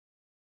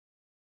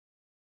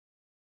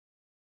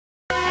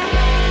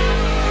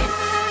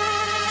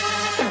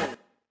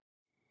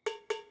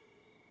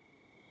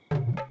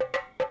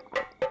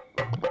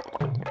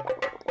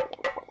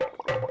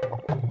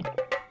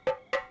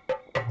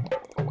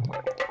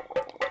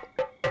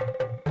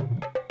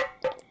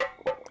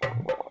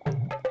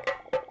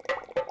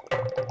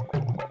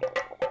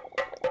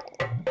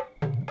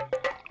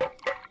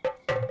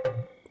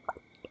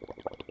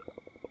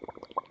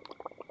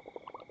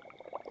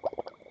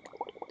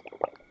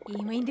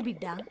ఏమైంది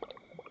బిడ్డ?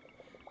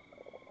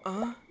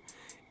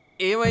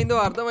 ఏమైందో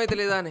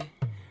అర్థమైతలేదా అని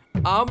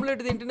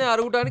ఆమ్లెట్ తింటేనే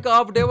అరుగుటానికి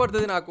హాఫ్ డే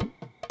పడుతుంది నాకు.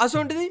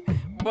 అసొంటిది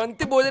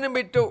బంతి భోజనం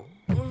పెట్టు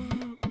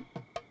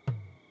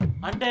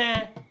అంటే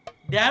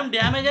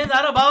డ్యామేజ్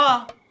అయిందారా బావా?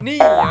 నీ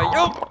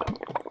అయ్యో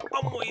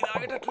అమ్మో ఇది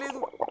ఆగేటట్లేదు.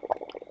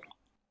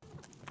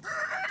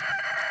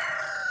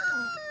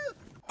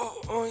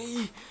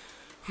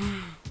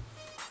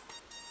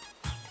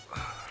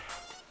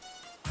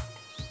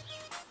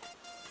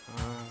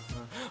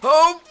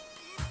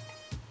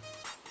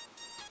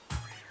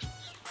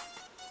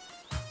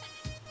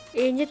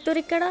 ఏం చెప్తారు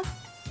ఇక్కడ?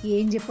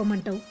 ఏం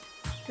చెప్పమంటావు?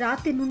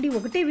 రాత్రి నుండి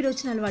ఒకటే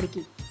విరోచనాలు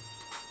వాడికి.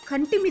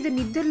 కంటి మీద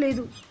నిద్ర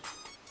లేదు.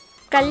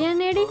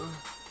 కళ్యాణ్ ఏడి?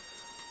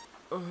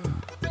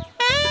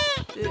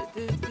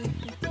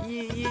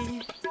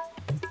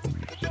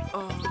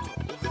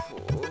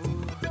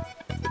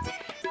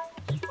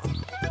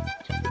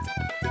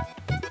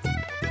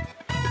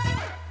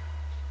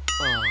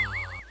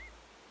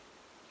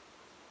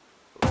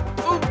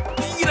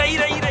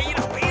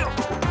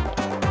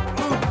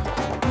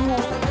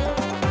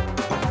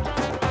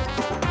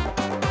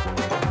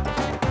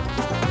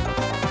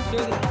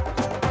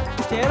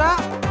 చేరా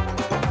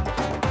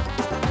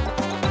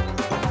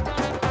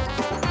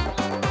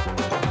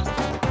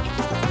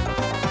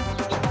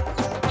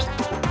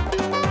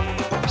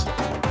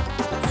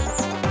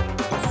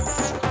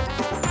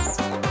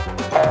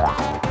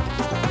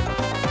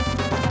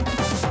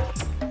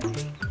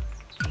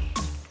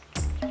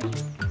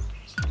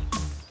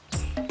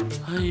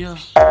అయ్యో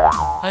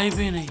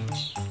అయిపోయినాయి.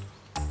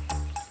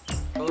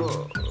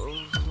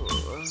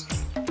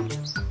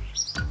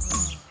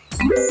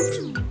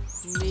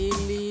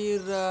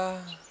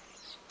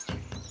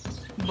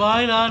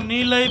 బాయిలా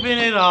నీళ్ళు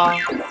అయిపోయినాయిరా.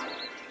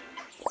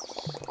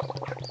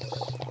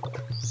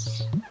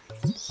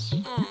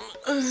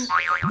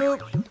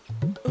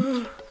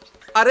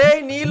 అరే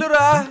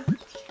నీళ్ళురా.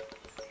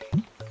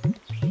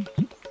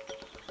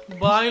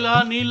 బాయిలా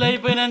నీళ్ళు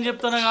అయిపోయినాయని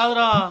చెప్తానా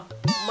కాదురా.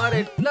 మరి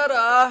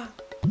ఎట్లారా?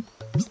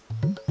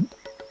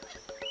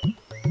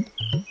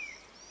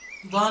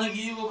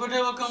 దానికి ఒకటే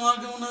ఒక్క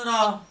మార్గం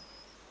ఉన్నదిరా.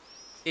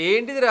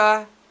 ఏంటిదిరా?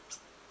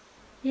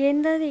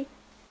 ఏందది?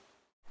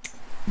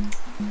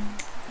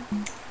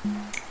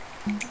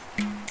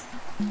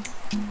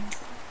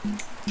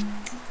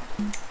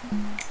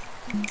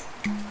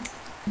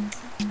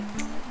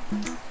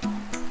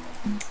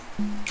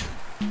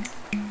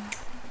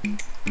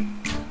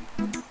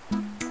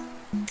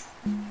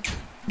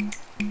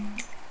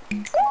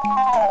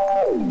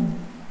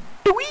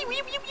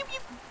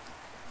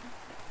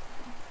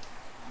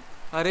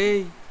 అరే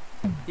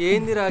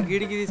ఏందిరా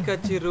గిడికి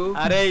తీసుకొచ్చిర్రు?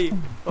 అరే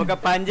ఒక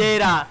పని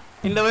చేయరా,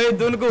 ఇంట్లో పోయి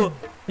దునుకు,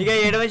 ఇక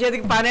ఎడమ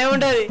చేతికి పనే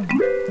ఉంటది.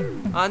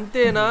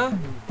 అంతేనా?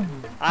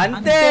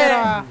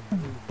 అంతేరా.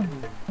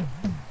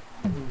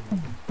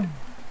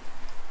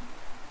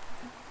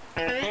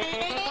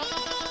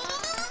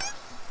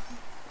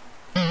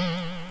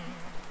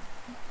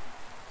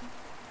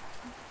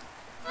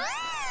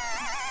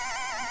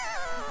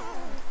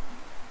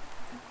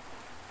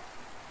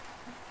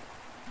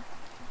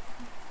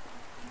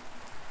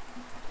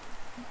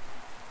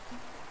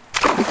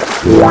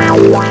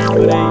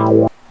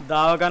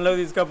 దావకంలో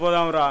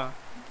తీసుకుపోదాం రా.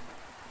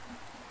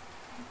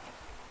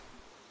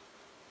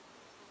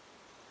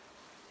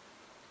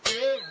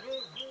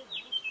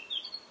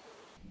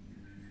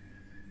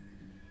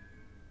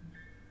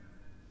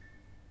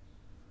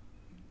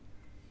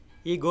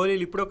 ఈ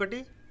గోళీలు ఇప్పుడు ఒకటి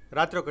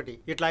రాత్రి ఒకటి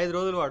ఇట్లా 5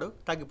 రోజులు వాడు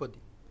తగ్గిపోద్ది.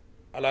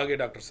 అలాగే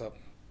డాక్టర్ సాబ్.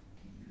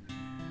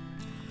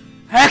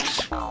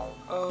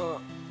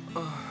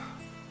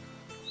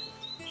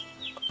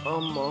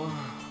 అమ్మా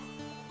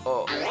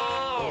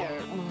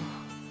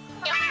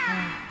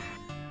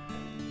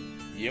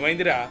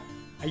ఏమైందిరా?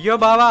 అయ్యో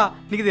బావా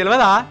నీకు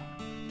తెలియదా,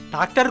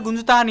 డాక్టర్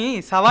గుంజుతా అని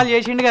సవాల్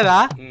చేసిండు కదా,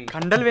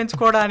 కండలు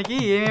పెంచుకోవడానికి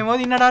ఏమేమో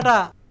తిన్నాడట.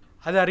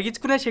 అది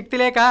అరిగించుకునే శక్తి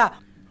లేక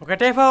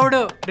ఒకటే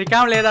ఫావుడు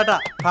రికామ్ లేదట,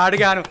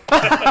 పాడుగాను.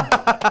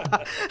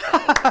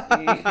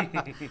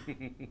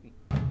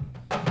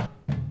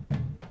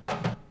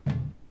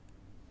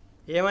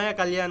 ఏమయ్యా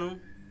కళ్యాణు,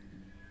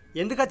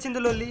 ఎందుకు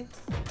వచ్చింది లొల్లి?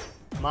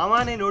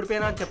 మామ నేను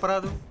ఓడిపోయినా అని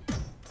చెప్పరాదు.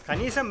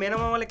 కనీసం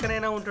మేనమామ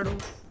లెక్కనైనా ఉంటాడు,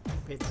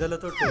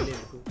 పెద్దలతో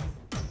ఎందుకు?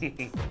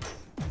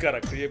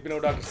 కరెక్ట్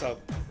చెప్పినావు డాక్టర్ సాబ్.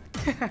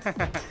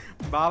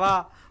 బావా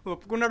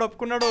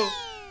ఒప్పుకున్నాడు.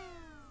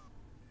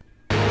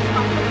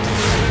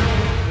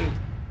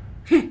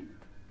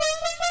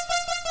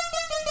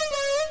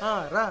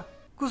 రా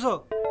కూసో.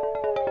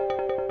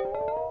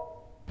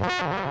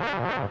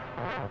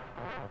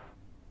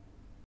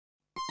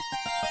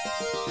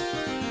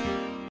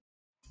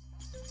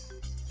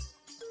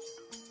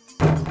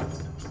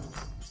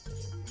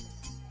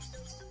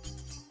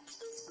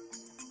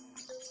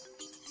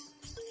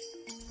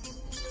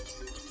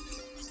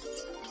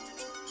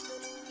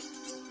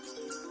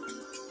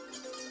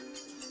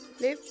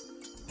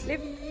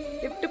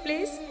 Lift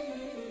please.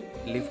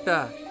 లిఫ్టా?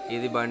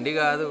 ఇది బండి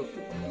కాదు.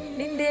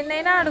 నేను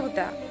దేన్నైనా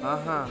అడుగుతా.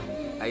 ఆహా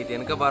అయితే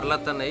వెనక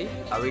బర్లత్తన్నాయి,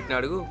 అవిటిని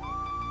అడుగు.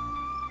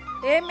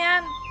 ఏ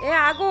మ్యాన్, ఏ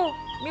ఆగు.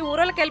 మీ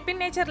ఊరోళ్ళకి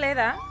హెల్పింగ్ నేచర్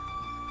లేదా?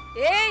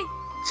 ఏయ్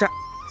చ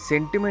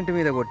సెంటిమెంట్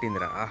మీద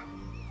కొట్టిందిరా.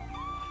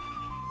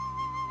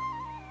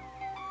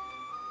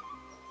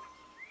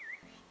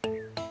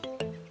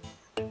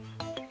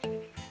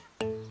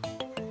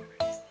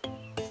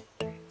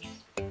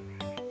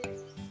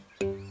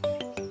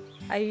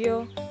 అయ్యో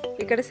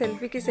ఇక్కడ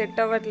సెల్ఫీకి సెట్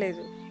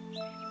అవ్వట్లేదు.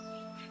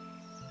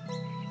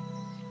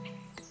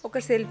 ఒక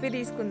సెల్ఫీ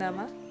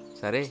తీసుకుందామా?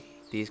 సరే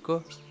తీసుకో.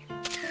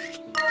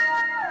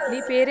 నీ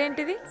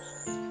పేరేంటిది?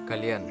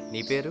 కళ్యాణ్.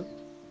 నీ పేరు?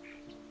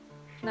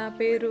 నా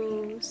పేరు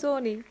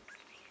సోనీ.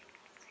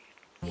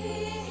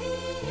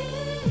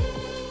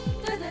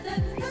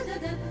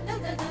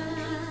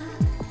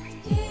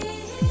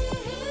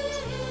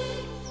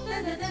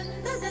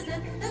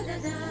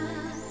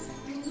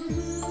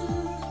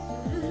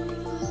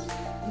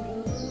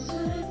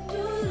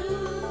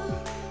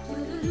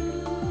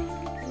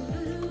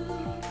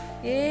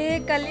 ఏ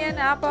కళ్యాణ్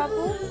ఆ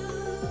పాపు.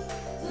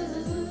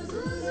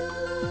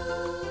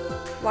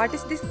 What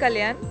is this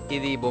Kalyan?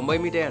 ఇది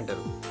బొంబాయి మిఠాయి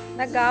అంటారు.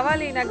 నాకు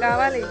కావాలి, నాకు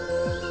కావాలి.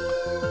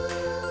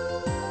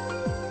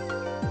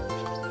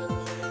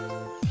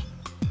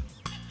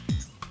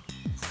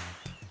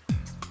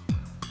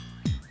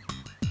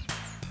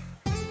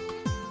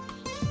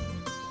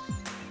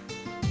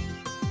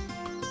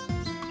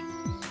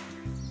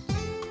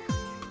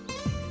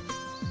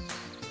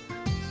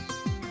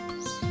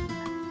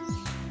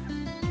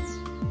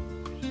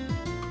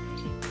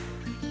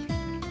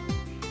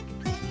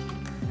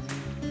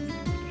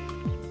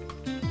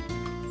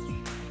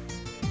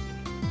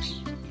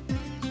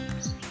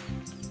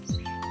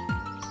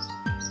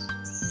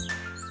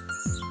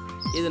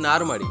 ఇది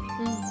నారుమడి.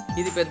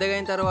 ఇది పెద్దగా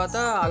అయిన తర్వాత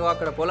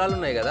అక్కడ పొలాలు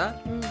ఉన్నాయి కదా,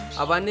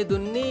 అవన్నీ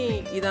దున్ని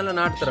ఈ దానిలో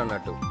నాటుతారు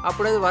అన్నట్టు.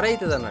 అప్పుడు అది వర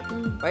అవుతుంది అన్నట్టు.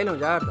 పైన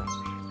జాగ్రత్త,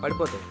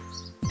 పడిపోతుంది.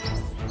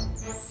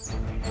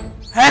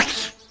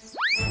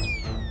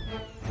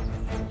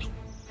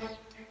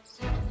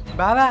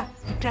 బావా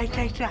ఇట్రా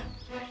ఇట్రా ఇట్రా.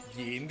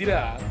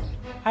 ఏందిరా?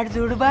 అటు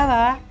చూడు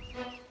బావా.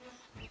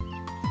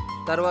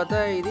 తర్వాత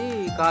ఇది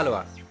కాలువ,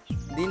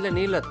 దీంట్లో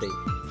నీళ్ళు వస్తాయి.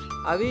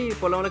 అవి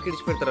పొలంలో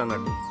కిడిచి పెడతారు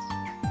అన్నట్టు.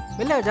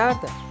 మెల్లగా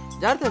జాగ్రత్త,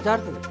 జాగ్రత్త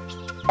జాగ్రత్త,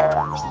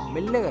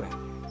 మెల్లగరా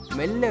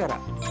మెల్లగరా.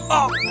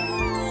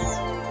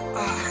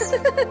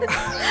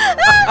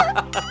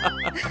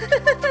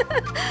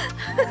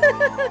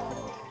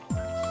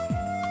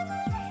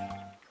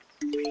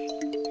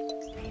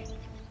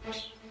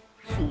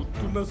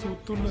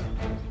 చూస్తున్నా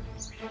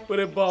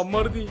ఒరే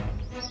బామ్మర్ది,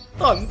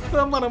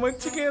 అంతా మన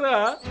మంచికేరా.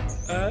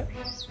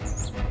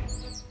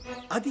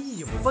 అది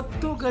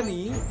ఎవరితో కానీ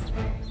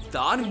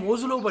దాని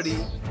మోజులో పడి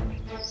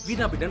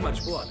నా బిడ్డను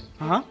మర్చిపోవాలి.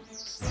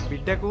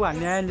 బిడ్డకు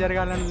అన్యాయం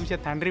జరగాలని చూసే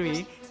తండ్రివి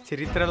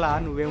చరిత్రలా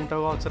నువ్వే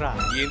ఉంటావు కావచ్చురా.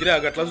 ఏందిరా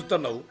గట్లా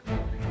చూస్తున్నావు?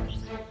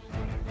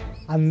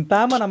 అంతా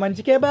మన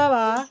మంచికే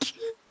బావా.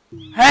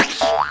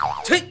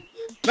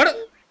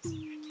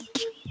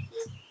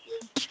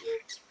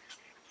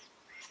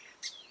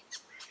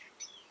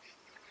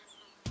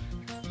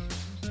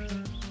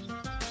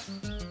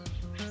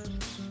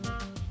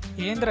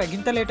 ఏంద్రా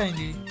గింత లేట్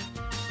అయింది?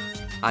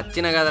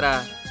 వచ్చిన కదరా,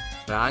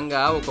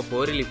 రాంగా ఒక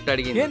పోరి లిఫ్ట్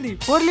అడిగింది. ఏంది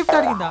పోరి లిఫ్ట్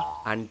అడిగిందా?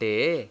 అంటే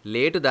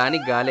లేటు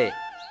దానికి గాలే,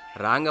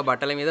 రాంగ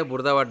బట్టల మీద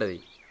బురద పడ్డది.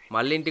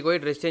 మళ్ళీ ఇంటికి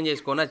పోయి డ్రెస్ చేంజ్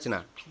చేసుకొని వచ్చిన.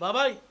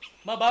 బాబాయ్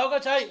మా బావగా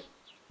చాయ్.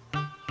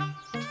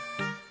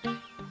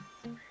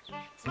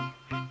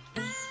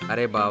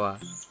 అరే బావా,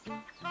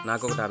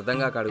 నాకు ఒకటి అర్థం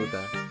కాక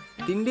అడుగుతా,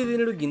 తిండి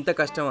తినుడు గింత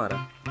కష్టమారా?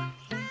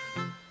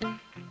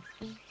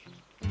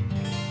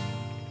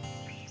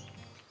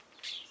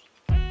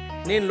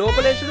 నేను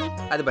లోపలేసుడు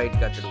అది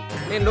బయటికి వచ్చుడు,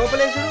 నేను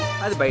లోపలేసుడు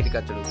అది బయటికి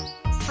వచ్చుడు.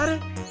 అరే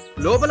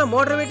లోపల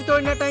మోటార్ పెట్టి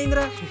తోడినట్టు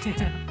అయిందిరా.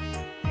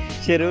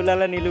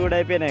 చెరువులలో నీళ్ళు కూడా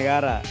అయిపోయినాయి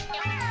గారా.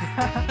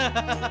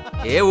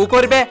 ఏ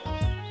ఊకోరిపే.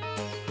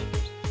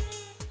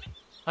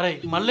 అరే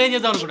మళ్ళీ ఏం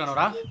చేద్దాం అనుకుంటాను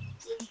రా?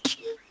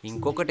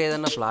 ఇంకొకటి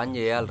ఏదన్నా ప్లాన్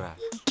చేయాలరా.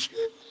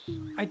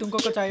 అయితే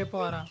ఇంకొక చాయ్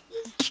చెప్పవారా?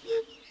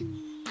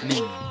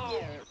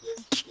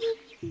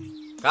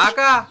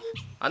 కాకా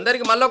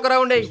అందరికి మళ్ళొక్క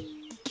రౌండ్ అయ్యి.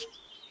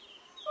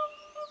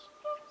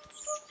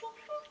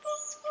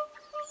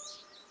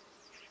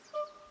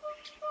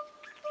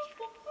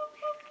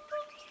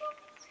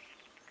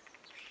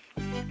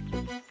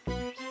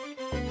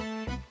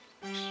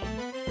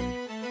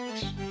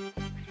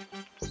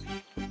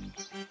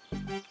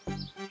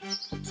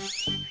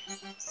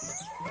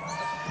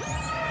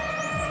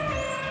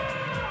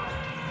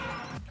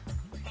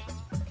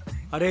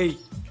 అరే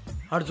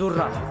అడు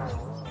చూడరా,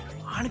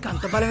 ఆనికి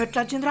అంత బలం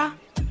ఎట్లా వచ్చిందిరా?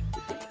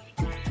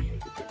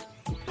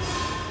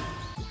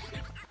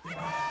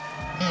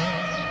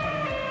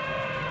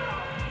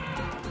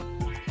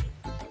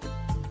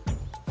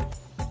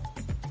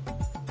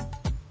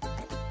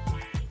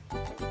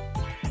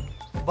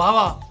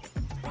 బావా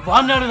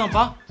వాడిని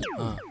అడుగుదాంపా.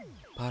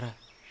 పారా.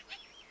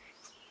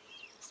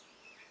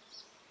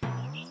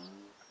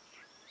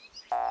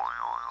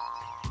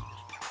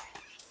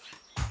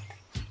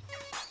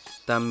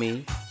 తమ్మి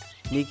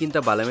నీకింత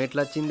బలం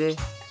ఎట్లా వచ్చిందే?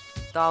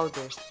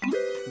 తాగుతా.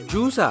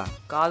 జ్యూసా?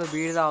 కాదు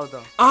బీడి తాగుతా.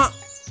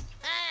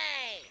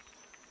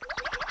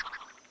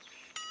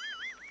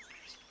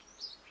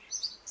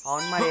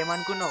 అవును మరి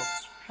ఏమనుకున్నావు?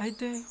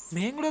 అయితే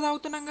మేము కూడా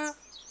తాగుతున్నాంగా,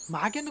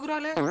 మాకెందుకు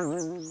రాలే?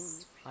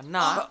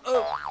 అన్నా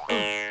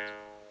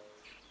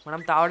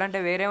మనం తాగడంటే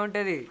వేరే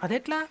ఉంటుంది.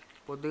 అదెట్లా?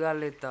 పొద్దుగాల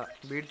లేస్తా,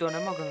 బీడితోనే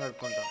ముఖం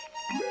కడుక్కుంటా.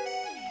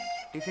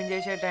 టిఫిన్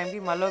చేసే టైంకి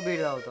మళ్ళీ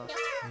బీడి తాగుతా.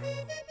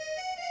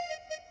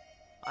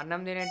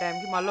 అన్నం తినే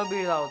టైంకి మళ్ళీ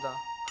బీడి తాగుతా.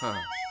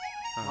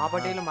 మా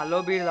పటీలు మళ్ళీ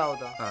బీడి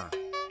తాగుతా.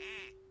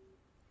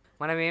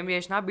 మనం ఏం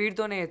చేసినా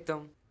బీడితోనే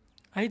చేస్తాం.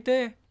 అయితే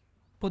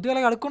పొద్దుగాల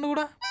కడుక్కుండా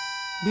కూడా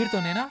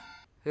బీడితోనేనా?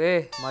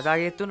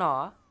 మజాగా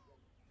ఎత్తున్నావా?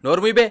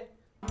 నోర్మీబే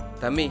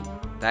తమ్మి,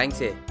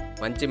 థ్యాంక్సే,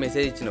 మంచి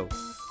మెసేజ్ ఇచ్చినావు.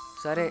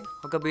 సరే,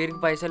 ఒక బీర్కి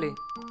పైసలు ఇయ్యి.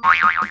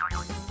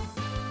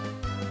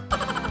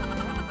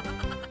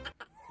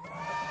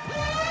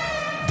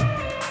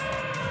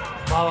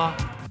 బావా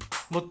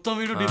మొత్తం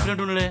వీడు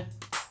డిఫరెంట్ ఉండలే.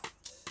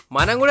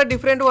 మనం కూడా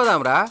డిఫరెంట్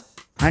పోదాంరా.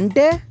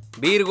 అంటే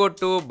బీర్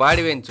కొట్టు,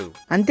 బాడీ పెంచు,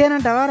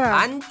 అంతేనంటావారా?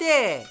 అంతే.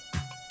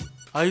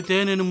 అయితే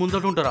నేను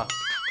ముందట ఉంటారా?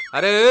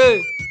 అరే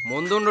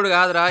ముందుండు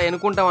కాదురా,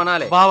 ఎనుకుంటాం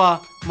అనాలే. బావా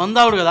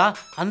మందావుడు కదా,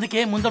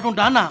 అందుకే ముందట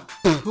ఉంటా అన్న.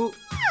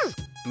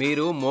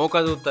 మీరు మోక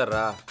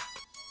చూస్తారా,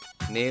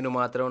 నేను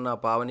మాత్రం నా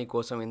పావని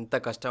కోసం ఎంత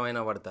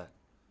కష్టమైనా పడతా.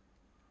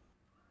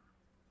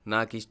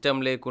 నాకు ఇష్టం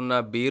లేకున్నా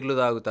బీర్లు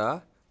తాగుతా,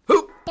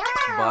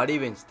 బాడీ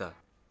పెంచుతా.